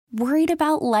Worried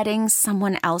about letting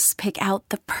someone else pick out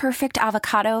the perfect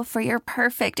avocado for your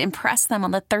perfect impress them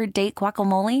on the third date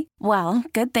guacamole? Well,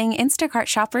 good thing Instacart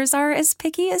shoppers are as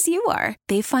picky as you are.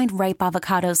 They find ripe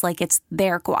avocados like it's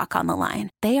their guac on the line.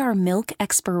 They are milk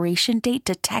expiration date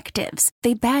detectives.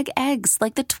 They bag eggs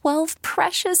like the 12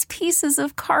 precious pieces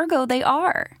of cargo they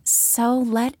are. So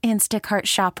let Instacart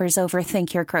shoppers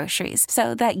overthink your groceries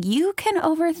so that you can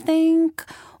overthink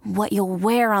what you'll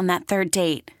wear on that third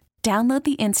date. Download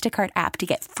the Instacart app to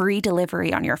get free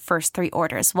delivery on your first 3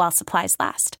 orders while supplies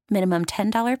last. Minimum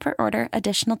 $10 per order.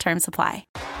 Additional terms apply.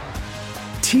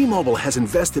 T-Mobile has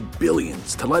invested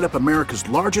billions to light up America's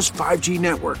largest 5G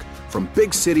network, from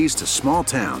big cities to small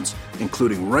towns,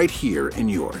 including right here in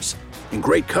yours. And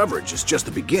great coverage is just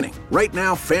the beginning. Right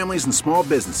now, families and small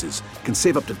businesses can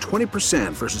save up to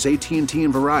 20% versus AT&T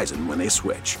and Verizon when they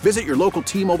switch. Visit your local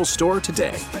T-Mobile store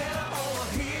today.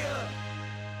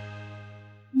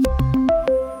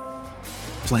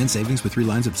 Plan savings with 3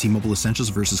 lines of T-Mobile Essentials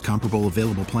versus comparable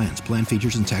available plans. Plan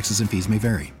features and taxes and fees may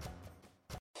vary.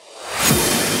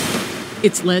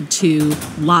 It's led to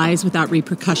lies without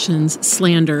repercussions,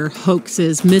 slander,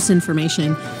 hoaxes,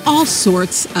 misinformation, all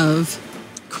sorts of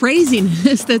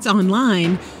craziness that's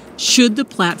online. Should the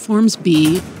platforms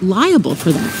be liable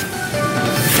for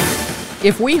that?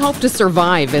 If we hope to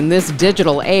survive in this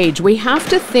digital age, we have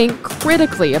to think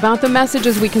critically about the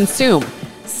messages we consume.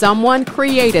 Someone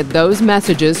created those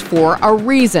messages for a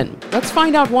reason. Let's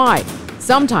find out why.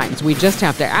 Sometimes we just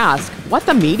have to ask, what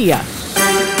the media?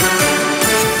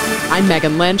 I'm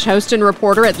Megan Lynch, host and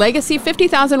reporter at Legacy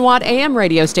 50,000-watt AM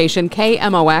radio station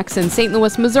KMOX in St.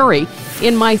 Louis, Missouri.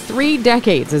 In my 3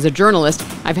 decades as a journalist,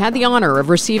 I've had the honor of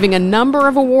receiving a number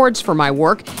of awards for my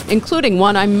work, including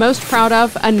one I'm most proud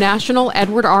of, a National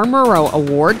Edward R. Murrow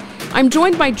Award. I'm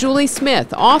joined by Julie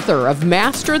Smith, author of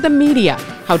Master the Media,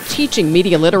 How Teaching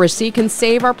Media Literacy Can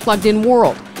Save Our Plugged-In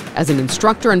World. As an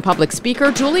instructor and public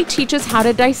speaker, Julie teaches how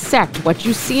to dissect what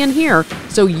you see and hear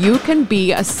so you can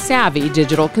be a savvy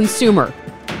digital consumer.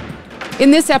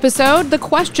 In this episode, the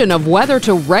question of whether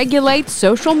to regulate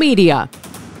social media.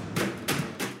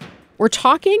 We're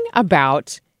talking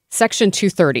about Section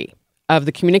 230 of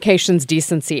the Communications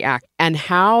Decency Act and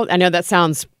how, I know that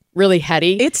sounds really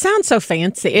heady. It sounds so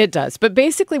fancy. It does. But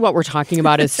basically what we're talking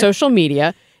about is social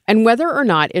media and whether or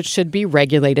not it should be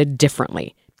regulated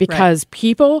differently. Because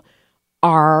people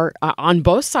are on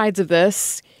both sides of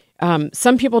this.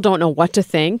 Some people don't know what to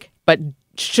think, but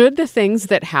should the things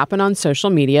that happen on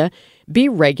social media be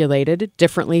regulated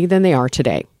differently than they are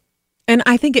today? And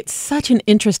I think it's such an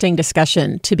interesting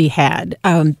discussion to be had.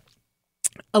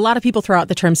 A lot of people throw out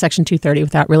the term Section 230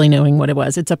 without really knowing what it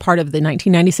was. It's a part of the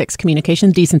 1996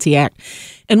 Communications Decency Act.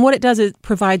 And what it does is it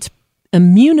provides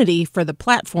immunity for the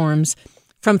platforms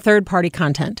from third-party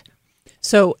content.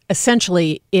 So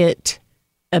essentially, it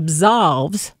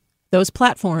absolves those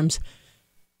platforms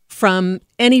from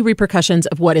any repercussions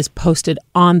of what is posted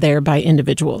on there by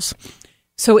individuals.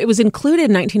 So it was included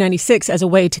in 1996 as a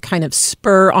way to kind of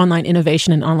spur online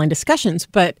innovation and online discussions.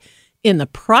 But in the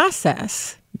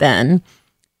process, then,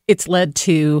 it's led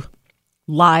to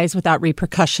lies without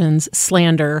repercussions,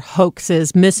 slander,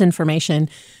 hoaxes, misinformation,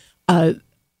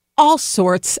 all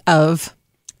sorts of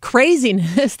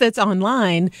craziness that's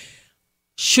online.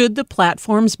 Should the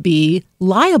platforms be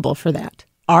liable for that?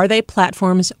 Are they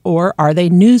platforms or are they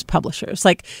news publishers?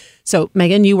 So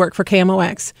Megan, you work for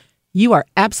KMOX. You are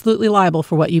absolutely liable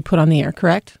for what you put on the air,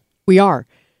 correct? We are.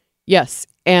 Yes.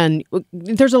 And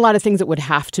there's a lot of things that would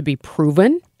have to be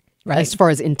proven as far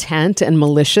as intent and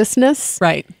maliciousness.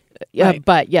 Right.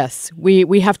 But yes,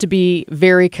 we have to be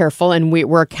very careful and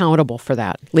we're accountable for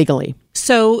that legally.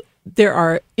 So there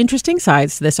are interesting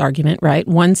sides to this argument, right?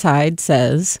 One side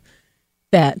says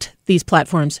that these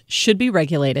platforms should be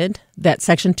regulated, that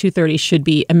Section 230 should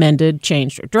be amended,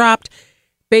 changed, or dropped,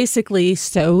 basically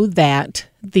so that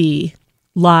the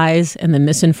lies and the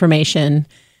misinformation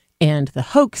and the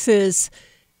hoaxes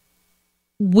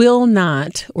will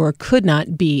not or could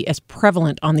not be as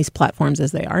prevalent on these platforms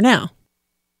as they are now.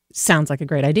 Sounds like a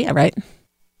great idea, right?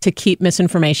 To keep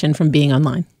misinformation from being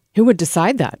online. Who would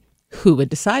decide that? Who would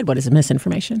decide what is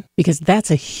misinformation? Because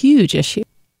that's a huge issue.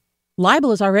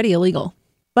 Libel is already illegal.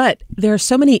 But there are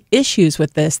so many issues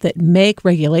with this that make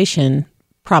regulation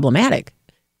problematic.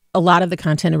 A lot of the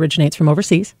content originates from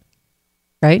overseas,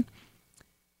 right?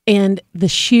 And the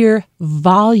sheer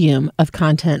volume of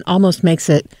content almost makes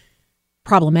it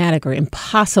problematic or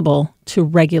impossible to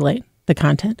regulate the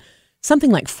content.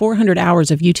 Something like 400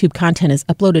 hours of YouTube content is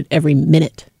uploaded every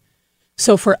minute.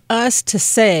 So for us to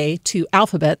say to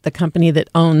Alphabet, the company that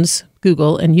owns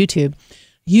Google and YouTube,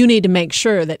 you need to make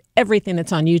sure that everything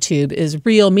that's on YouTube is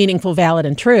real, meaningful, valid,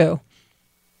 and true.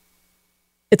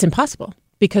 It's impossible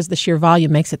because the sheer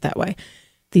volume makes it that way.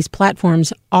 These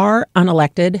platforms are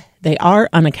unelected. They are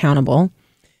unaccountable,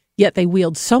 yet they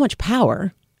wield so much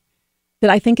power that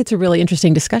I think it's a really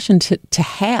interesting discussion to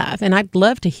have. And I'd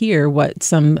love to hear what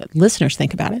some listeners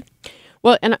think about it.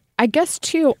 Well, and I guess,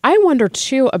 too, I wonder,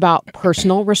 too, about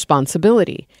personal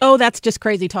responsibility. Oh, that's just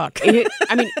crazy talk.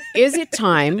 Is it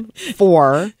time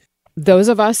for those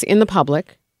of us in the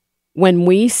public, when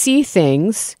we see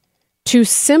things, to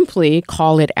simply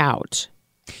call it out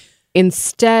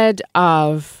instead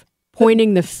of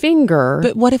pointing the finger?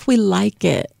 But what if we like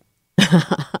it?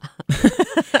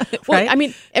 Well,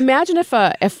 right? Imagine if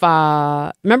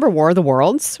remember War of the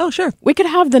Worlds? Oh, sure. We could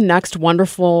have the next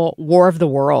wonderful War of the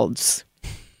Worlds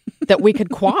that we could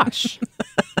quash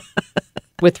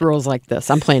with rules like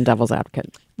this. I'm playing devil's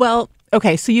advocate. Well,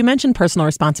 okay, so you mentioned personal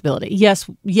responsibility. Yes,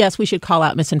 we should call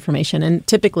out misinformation. And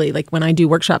typically, like when I do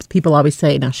workshops, people always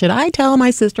say, now, should I tell my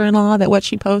sister-in-law that what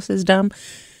she posts is dumb?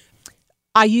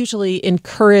 I usually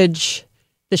encourage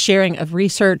the sharing of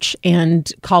research and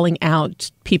calling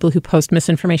out people who post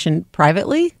misinformation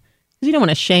privately, because you don't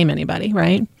want to shame anybody,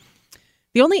 right?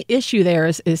 The only issue there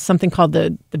is something called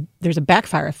there's a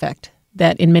backfire effect,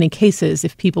 that in many cases,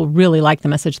 if people really like the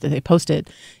message that they posted,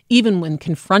 even when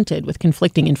confronted with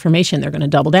conflicting information, they're going to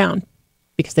double down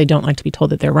because they don't like to be told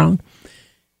that they're wrong.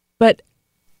 But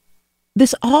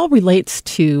this all relates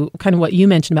to kind of what you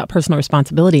mentioned about personal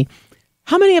responsibility.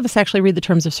 How many of us actually read the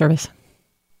terms of service?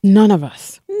 None of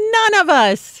us. None of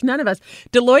us.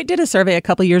 Deloitte did a survey a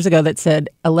couple years ago that said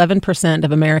 11%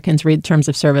 of Americans read terms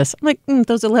of service. I'm like,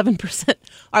 those 11%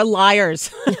 are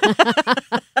liars.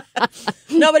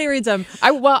 Nobody reads them.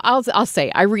 I'll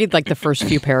say I read like the first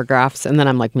few paragraphs and then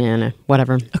I'm like, man,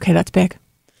 whatever. Okay, that's big.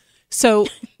 So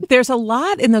there's a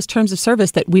lot in those terms of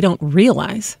service that we don't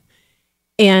realize.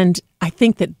 And I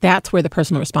think that that's where the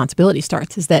personal responsibility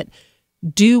starts, is that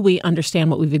do we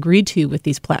understand what we've agreed to with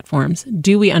these platforms?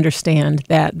 Do we understand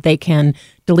that they can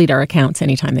delete our accounts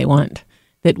anytime they want?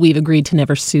 That we've agreed to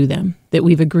never sue them? That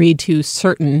we've agreed to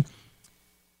certain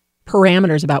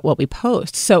parameters about what we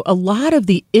post? So a lot of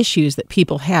the issues that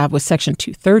people have with Section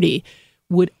 230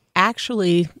 would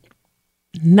actually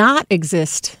not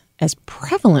exist as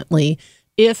prevalently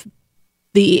if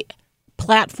the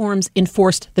platforms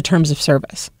enforced the terms of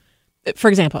service. For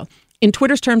example, in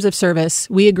Twitter's terms of service,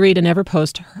 we agree to never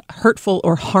post hurtful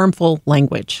or harmful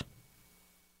language.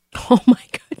 Oh, my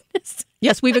goodness.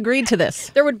 Yes, we've agreed to this.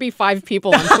 There would be 5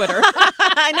 people on Twitter.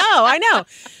 I know.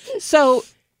 So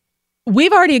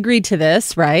we've already agreed to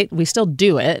this, right? We still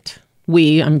do it.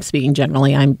 I'm speaking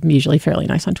generally. I'm usually fairly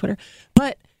nice on Twitter.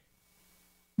 But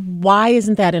why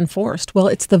isn't that enforced? Well,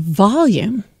 it's the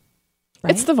volume.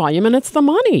 Right? It's the volume and it's the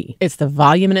money. It's the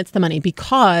volume and it's the money,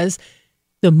 because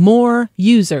the more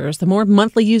users, the more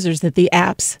monthly users that the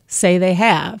apps say they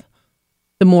have,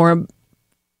 the more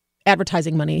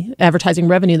advertising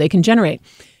revenue they can generate.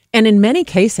 And in many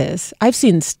cases, I've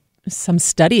seen some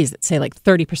studies that say like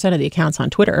 30% of the accounts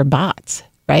on Twitter are bots,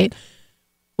 right?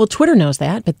 Well, Twitter knows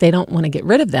that, but they don't want to get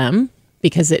rid of them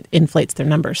because it inflates their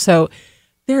numbers. So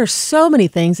there are so many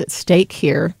things at stake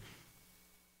here.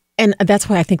 And that's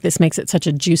why I think this makes it such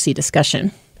a juicy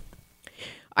discussion.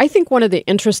 I think one of the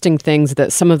interesting things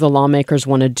that some of the lawmakers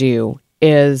want to do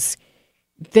is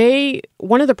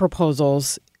one of the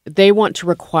proposals, they want to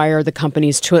require the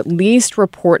companies to at least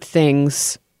report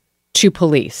things to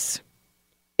police.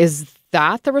 Is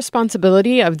that the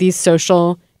responsibility of these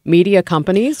social media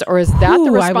companies, or is that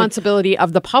the responsibility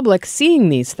of the public seeing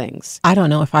these things? I don't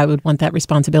know if I would want that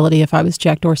responsibility if I was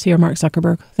Jack Dorsey or Mark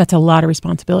Zuckerberg. That's a lot of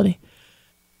responsibility.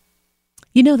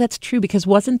 That's true, because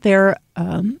wasn't there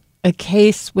a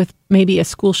case with maybe a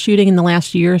school shooting in the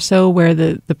last year or so where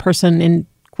the person in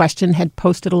question had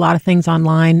posted a lot of things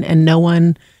online and no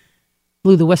one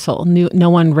blew the whistle, no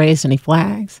one raised any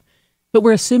flags? But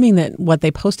we're assuming that what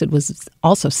they posted was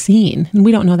also seen, and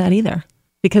we don't know that either.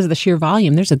 Because of the sheer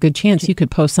volume, there's a good chance you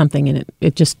could post something and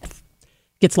it just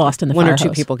gets lost in the fire hose. 1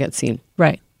 or 2 people get seen.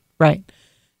 Right.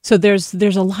 So there's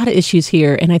a lot of issues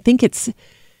here, and I think it's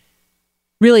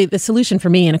really the solution for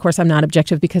me, and of course I'm not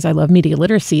objective because I love media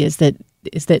literacy, is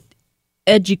that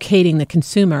educating the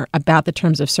consumer about the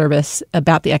terms of service,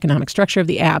 about the economic structure of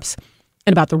the apps,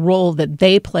 and about the role that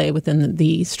they play within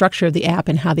the structure of the app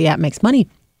and how the app makes money.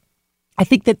 I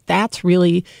think that that's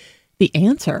really the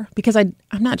answer, because I'm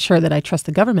not sure that I trust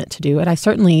the government to do it. I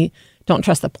certainly don't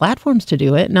trust the platforms to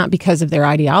do it, not because of their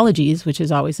ideologies, which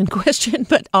is always in question,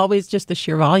 but always just the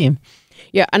sheer volume.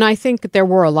 Yeah, and I think there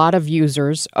were a lot of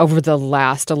users over the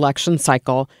last election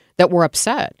cycle that were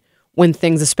upset when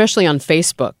things, especially on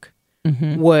Facebook,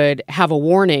 would have a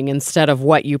warning instead of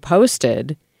what you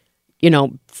posted,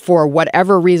 for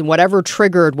whatever reason, whatever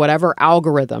triggered, whatever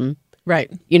algorithm,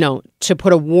 right? To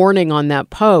put a warning on that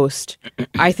post,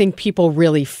 I think people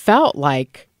really felt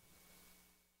like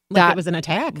that it was an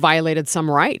attack, violated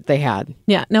some right they had.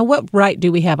 Yeah. Now, what right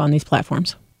do we have on these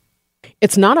platforms?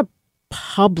 It's not a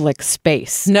public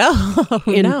space. No,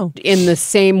 in the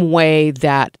same way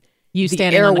that you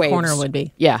standing on the corner would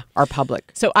be. Yeah, are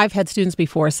public. So I've had students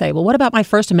before say, well, what about my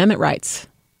First Amendment rights?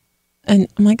 And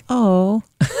I'm like, oh.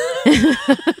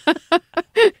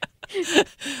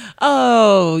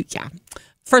 Oh, yeah.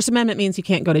 First Amendment means you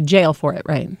can't go to jail for it,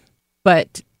 right?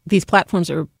 But these platforms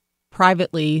are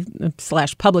privately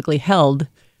 / publicly held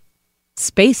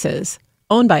spaces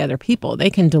owned by other people. They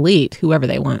can delete whoever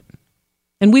they want.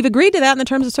 And we've agreed to that in the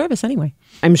terms of service anyway.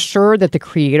 I'm sure that the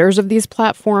creators of these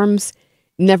platforms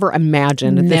never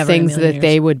imagined the things that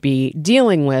they would be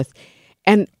dealing with.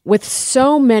 And with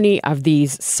so many of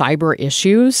these cyber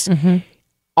issues,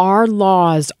 our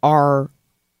laws are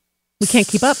we can't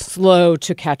keep up. Slow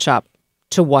to catch up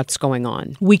to what's going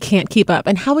on. We can't keep up.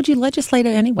 And how would you legislate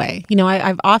it anyway?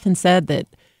 I've often said that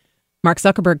Mark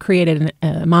Zuckerberg created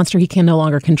a monster he can no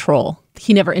longer control.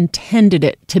 He never intended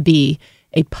it to be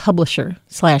a publisher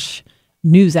 /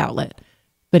 news outlet.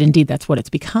 But indeed, that's what it's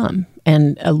become.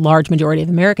 And a large majority of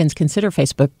Americans consider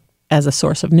Facebook as a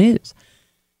source of news.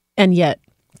 And yet,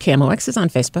 KMOX is on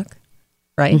Facebook,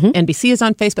 right? NBC is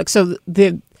on Facebook. So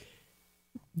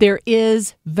there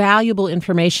is valuable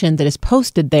information that is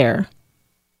posted there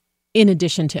in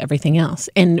addition to everything else.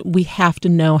 And we have to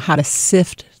know how to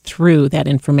sift through that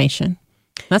information.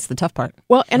 That's the tough part.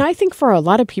 Well, and I think for a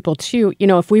lot of people, too,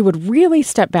 if we would really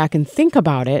step back and think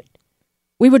about it,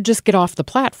 we would just get off the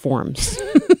platforms.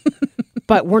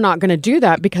 But we're not going to do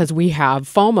that because we have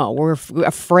FOMO. We're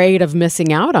afraid of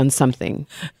missing out on something.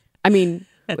 I mean,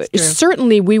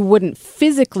 certainly we wouldn't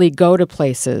physically go to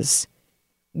places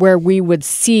where we would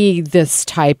see this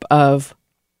type of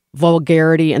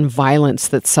vulgarity and violence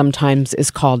that sometimes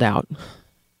is called out.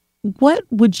 What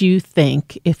would you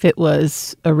think if it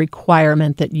was a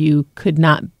requirement that you could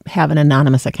not have an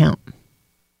anonymous account?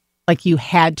 Like you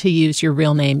had to use your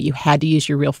real name, you had to use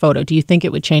your real photo. Do you think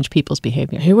it would change people's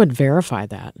behavior? Who would verify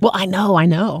that? Well, I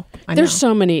know. There's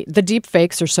so many. The deep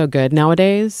fakes are so good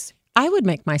nowadays. I would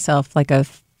make myself like a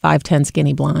 5'10"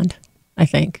 skinny blonde, I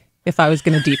think, if I was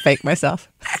going to deep fake myself.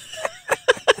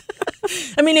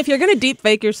 I mean, if you're going to deep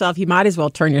fake yourself, you might as well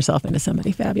turn yourself into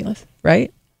somebody fabulous,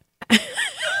 right?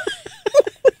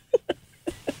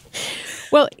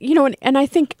 Well, and I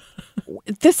think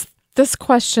this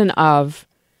question of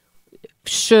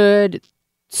should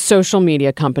social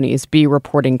media companies be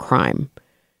reporting crime?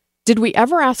 Did we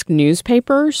ever ask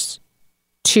newspapers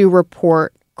to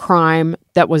report crime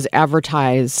that was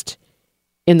advertised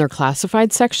in their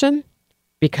classified section?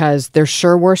 Because there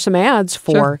sure were some ads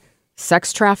for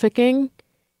sex trafficking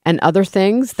and other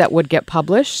things that would get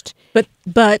published.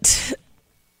 But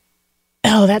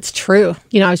oh, that's true.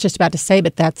 I was just about to say,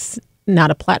 but that's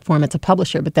not a platform, it's a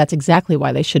publisher, but that's exactly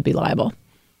why they should be liable.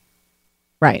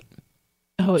 Right.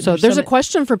 Oh, so there's a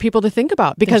question for people to think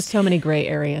about because so many gray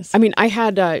areas. I mean,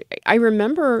 I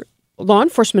remember law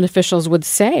enforcement officials would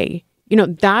say,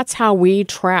 that's how we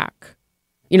track,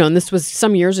 and this was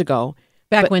some years ago.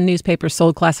 Back when newspapers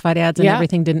sold classified ads and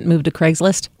everything didn't move to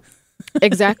Craigslist.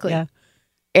 Exactly. Yeah.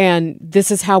 And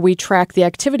this is how we track the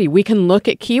activity. We can look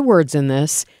at keywords in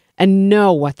this and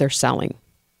know what they're selling.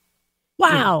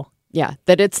 Wow. Yeah.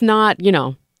 That it's not,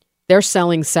 they're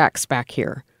selling sex back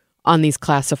here on these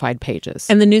classified pages.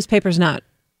 And the newspaper's not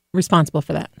responsible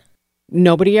for that.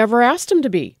 Nobody ever asked them to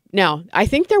be. Now, I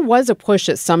think there was a push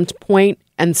at some point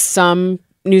and some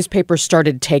newspapers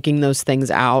started taking those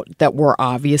things out that were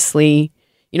obviously,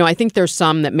 I think there's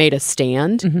some that made a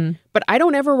stand, but I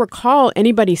don't ever recall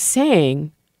anybody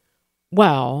saying,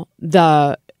 well,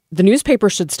 the newspaper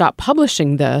should stop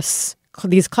publishing these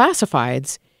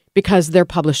classifieds because they're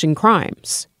publishing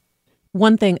crimes.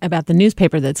 One thing about the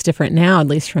newspaper that's different now, at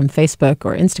least from Facebook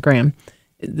or Instagram,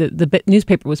 the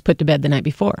newspaper was put to bed the night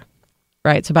before,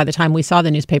 right? So by the time we saw the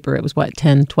newspaper, it was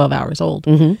 10, 12 hours old.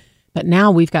 But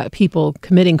now we've got people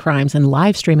committing crimes and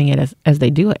live streaming it as they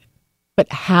do it.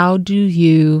 But how do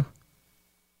you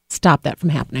stop that from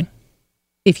happening?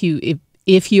 If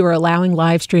you are allowing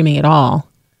live streaming at all,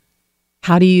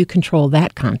 how do you control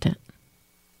that content?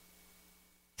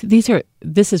 This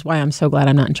is why I'm so glad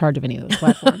I'm not in charge of any of those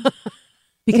platforms.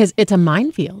 Because it's a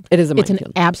minefield. It is a minefield. It's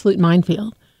an absolute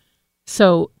minefield.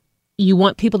 So you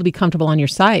want people to be comfortable on your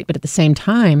site, but at the same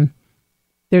time,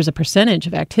 there's a percentage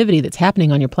of activity that's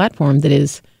happening on your platform that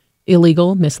is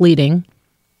illegal, misleading,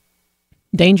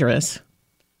 dangerous.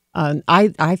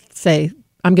 I say,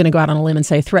 I'm going to go out on a limb and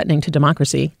say threatening to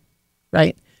democracy,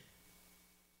 right?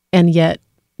 And yet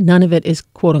none of it is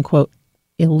quote unquote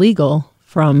illegal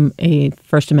from a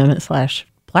First Amendment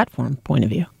 / platform point of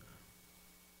view.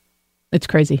 It's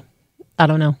crazy. I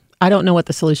don't know. I don't know what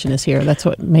the solution is here. That's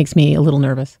what makes me a little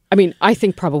nervous. I mean, I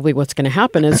think probably what's going to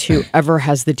happen is whoever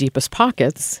has the deepest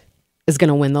pockets is going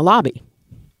to win the lobby.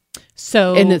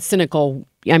 So in a cynical,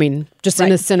 in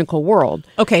a cynical world.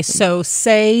 Okay, so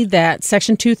say that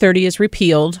Section 230 is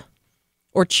repealed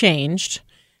or changed,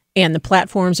 and the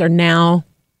platforms are now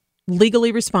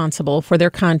legally responsible for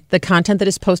their the content that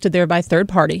is posted there by third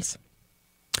parties.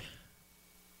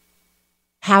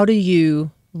 How do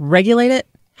you regulate it?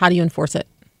 How do you enforce it?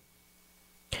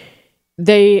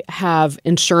 They have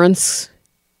insurance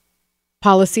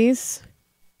policies.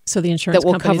 So the insurance that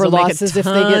will companies cover will losses make a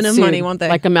if they get ton of sued, money, won't they?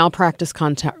 like a malpractice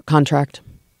contract.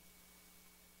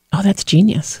 Oh, that's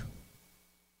genius.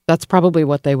 That's probably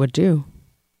what they would do,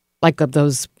 like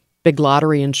those big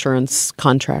lottery insurance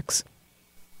contracts.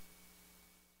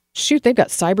 Shoot, they've got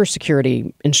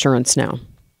cybersecurity insurance now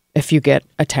if you get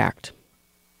attacked.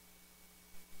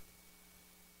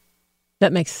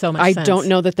 That makes so much sense. I don't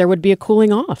know that there would be a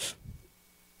cooling off.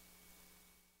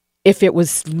 If it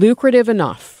was lucrative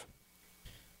enough,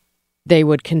 they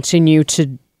would continue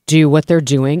to do what they're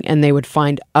doing, and they would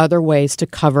find other ways to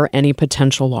cover any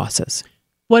potential losses.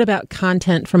 What about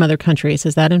content from other countries?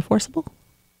 Is that enforceable?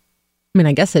 I mean,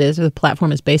 I guess it is. The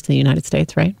platform is based in the United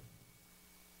States, right?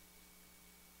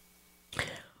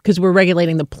 Because we're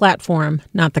regulating the platform,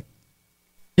 not the...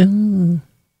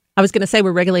 I was going to say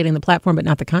we're regulating the platform, but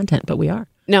not the content, but we are.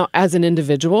 Now, as an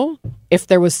individual, if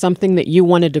there was something that you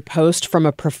wanted to post from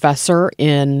a professor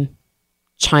in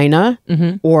China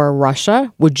or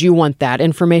Russia, would you want that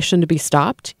information to be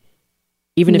stopped?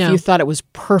 Even if you thought it was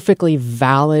perfectly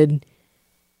valid,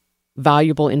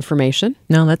 valuable information?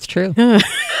 No, that's true.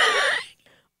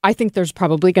 I think there's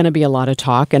probably going to be a lot of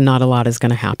talk and not a lot is going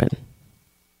to happen.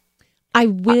 I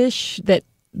wish that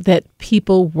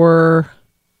people were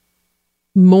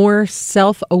more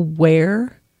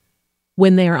self-aware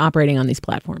when they are operating on these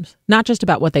platforms. Not just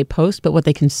about what they post, but what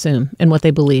they consume and what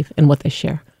they believe and what they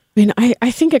share. I mean,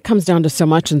 I think it comes down to so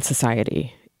much in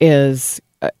society is,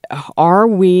 are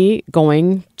we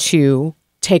going to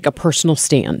take a personal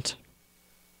stand?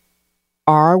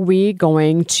 Are we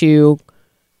going to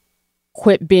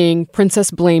quit being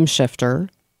Princess Blame Shifter?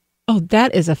 Oh,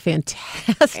 that is a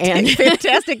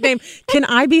fantastic name. Can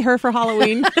I be her for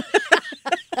Halloween?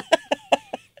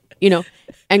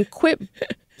 And quit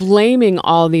blaming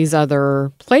all these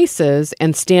other places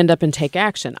and stand up and take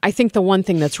action. I think the one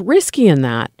thing that's risky in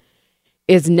that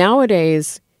is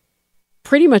nowadays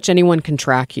pretty much anyone can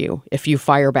track you if you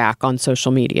fire back on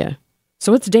social media.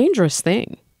 So it's a dangerous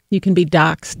thing. You can be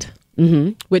doxxed.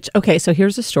 So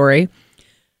here's a story.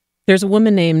 There's a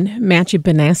woman named Matthew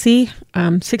Benassi.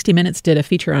 60 Minutes did a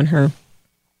feature on her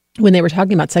when they were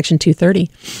talking about Section 230.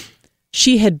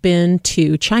 She had been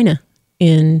to China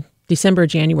in December,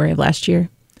 January of last year.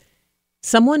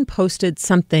 Someone posted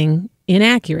something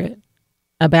inaccurate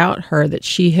about her that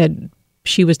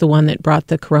she was the one that brought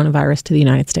the coronavirus to the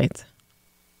United States.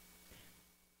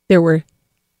 There were,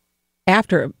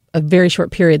 after a very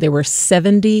short period, there were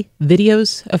 70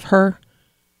 videos of her,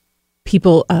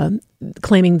 people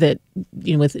claiming that,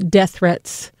 with death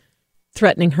threats,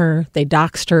 threatening her. They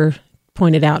doxed her,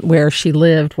 pointed out where she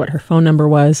lived, what her phone number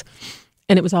was,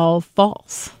 and it was all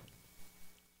false.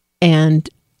 And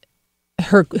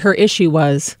her issue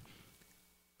was,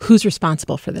 who's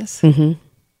responsible for this? And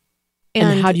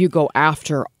how do you go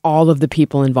after all of the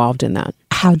people involved in that?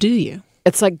 How do you?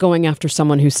 It's like going after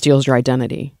someone who steals your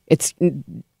identity. It's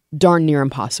darn near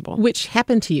impossible. Which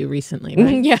happened to you recently,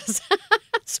 right? Yes.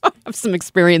 So I have some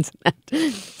experience in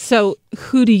that. So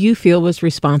who do you feel was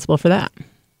responsible for that?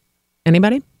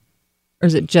 Anybody? Or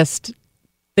is it just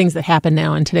things that happen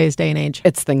now in today's day and age?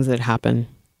 It's things that happen.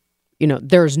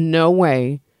 There's no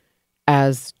way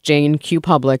as Jane Q.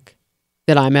 Public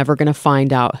that I'm ever going to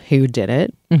find out who did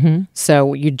it.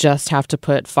 So you just have to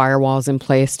put firewalls in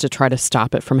place to try to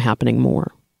stop it from happening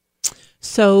more.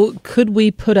 So could we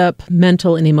put up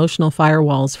mental and emotional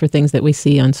firewalls for things that we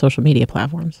see on social media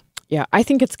platforms? Yeah, I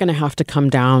think it's going to have to come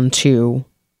down to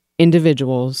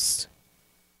individuals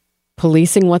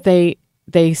policing what they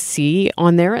see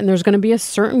on there, and there's going to be a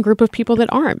certain group of people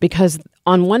that aren't, because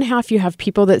on one half you have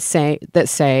people that say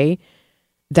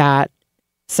that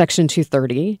Section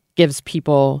 230 gives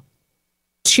people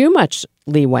too much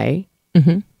leeway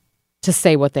to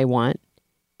say what they want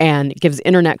and gives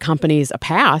internet companies a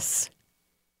pass.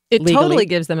 It legally. Totally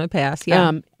gives them a pass,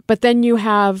 yeah. But then you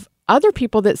have other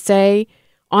people that say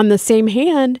on the same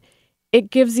hand, it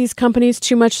gives these companies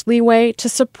too much leeway to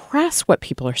suppress what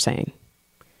people are saying.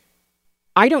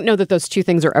 I don't know that those two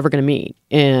things are ever going to meet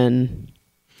in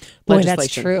legislation.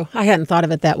 That's true. I hadn't thought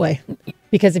of it that way.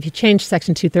 Because if you change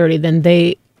Section 230, then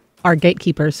they are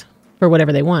gatekeepers for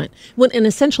whatever they want. Well, and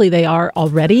essentially they are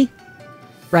already,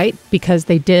 right? Because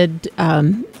they did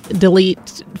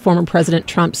delete former President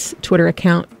Trump's Twitter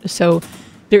account. So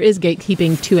there is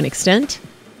gatekeeping to an extent.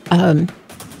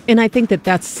 And I think that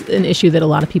that's an issue that a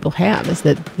lot of people have, is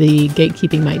that the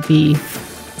gatekeeping might be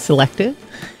selective.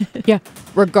 Yeah.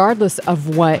 Regardless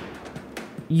of what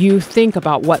you think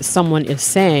about what someone is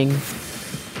saying,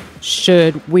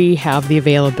 should we have the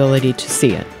availability to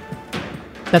see it?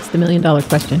 That's the million-dollar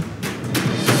question.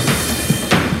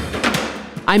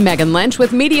 I'm Megan Lynch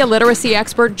with media literacy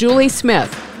expert Julie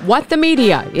Smith. What the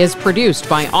Media is produced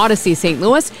by Odyssey St.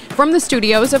 Louis from the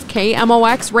studios of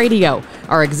KMOX Radio.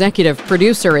 Our executive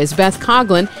producer is Beth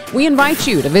Coughlin. We invite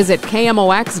you to visit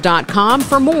KMOX.com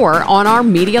for more on our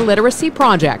media literacy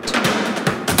project.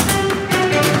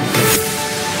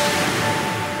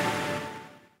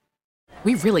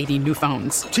 We really need new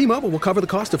phones. T-Mobile will cover the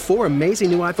cost of 4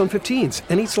 amazing new iPhone 15s,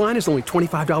 and each line is only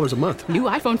 $25 a month. New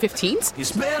iPhone 15s?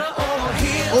 It's better over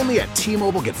here. Only at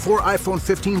T-Mobile, get 4 iPhone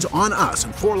 15s on us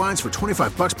and 4 lines for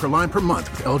 $25 per line per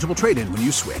month with eligible trade-in when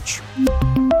you switch.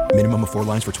 Minimum of 4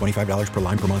 lines for $25 per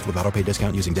line per month with autopay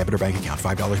discount using debit or bank account.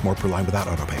 $5 more per line without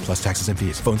autopay, plus taxes and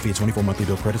fees. Phone fee at 24 monthly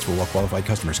bill credits for well-qualified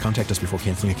customers. Contact us before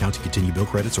canceling account to continue bill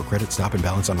credits or credit stop and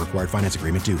balance on required finance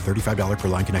agreement due. $35 per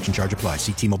line connection charge applies.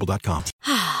 See T-Mobile.com.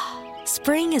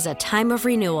 Spring is a time of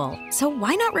renewal, so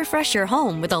why not refresh your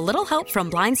home with a little help from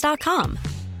Blinds.com?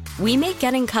 We make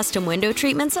getting custom window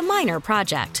treatments a minor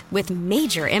project with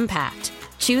major impact.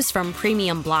 Choose from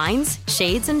premium blinds,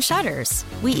 shades, and shutters.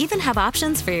 We even have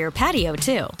options for your patio,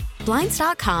 too.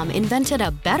 Blinds.com invented a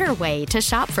better way to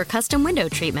shop for custom window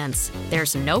treatments.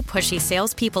 There's no pushy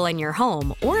salespeople in your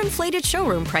home or inflated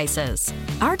showroom prices.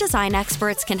 Our design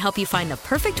experts can help you find the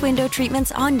perfect window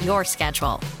treatments on your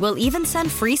schedule. We'll even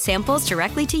send free samples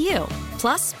directly to you.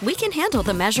 Plus, we can handle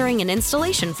the measuring and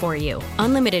installation for you.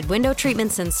 Unlimited window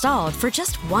treatments installed for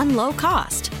just one low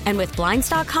cost. And with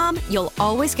Blinds.com, you'll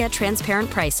always get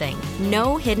transparent pricing.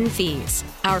 No hidden fees.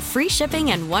 Our free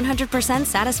shipping and 100%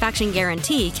 satisfaction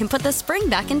guarantee can put the spring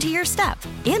back into your step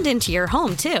and into your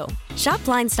home, too. Shop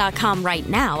Blinds.com right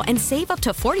now and save up to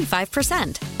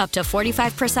 45%. Up to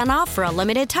 45% off for a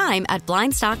limited time at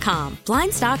Blinds.com.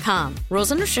 Blinds.com.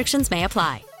 Rules and restrictions may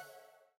apply.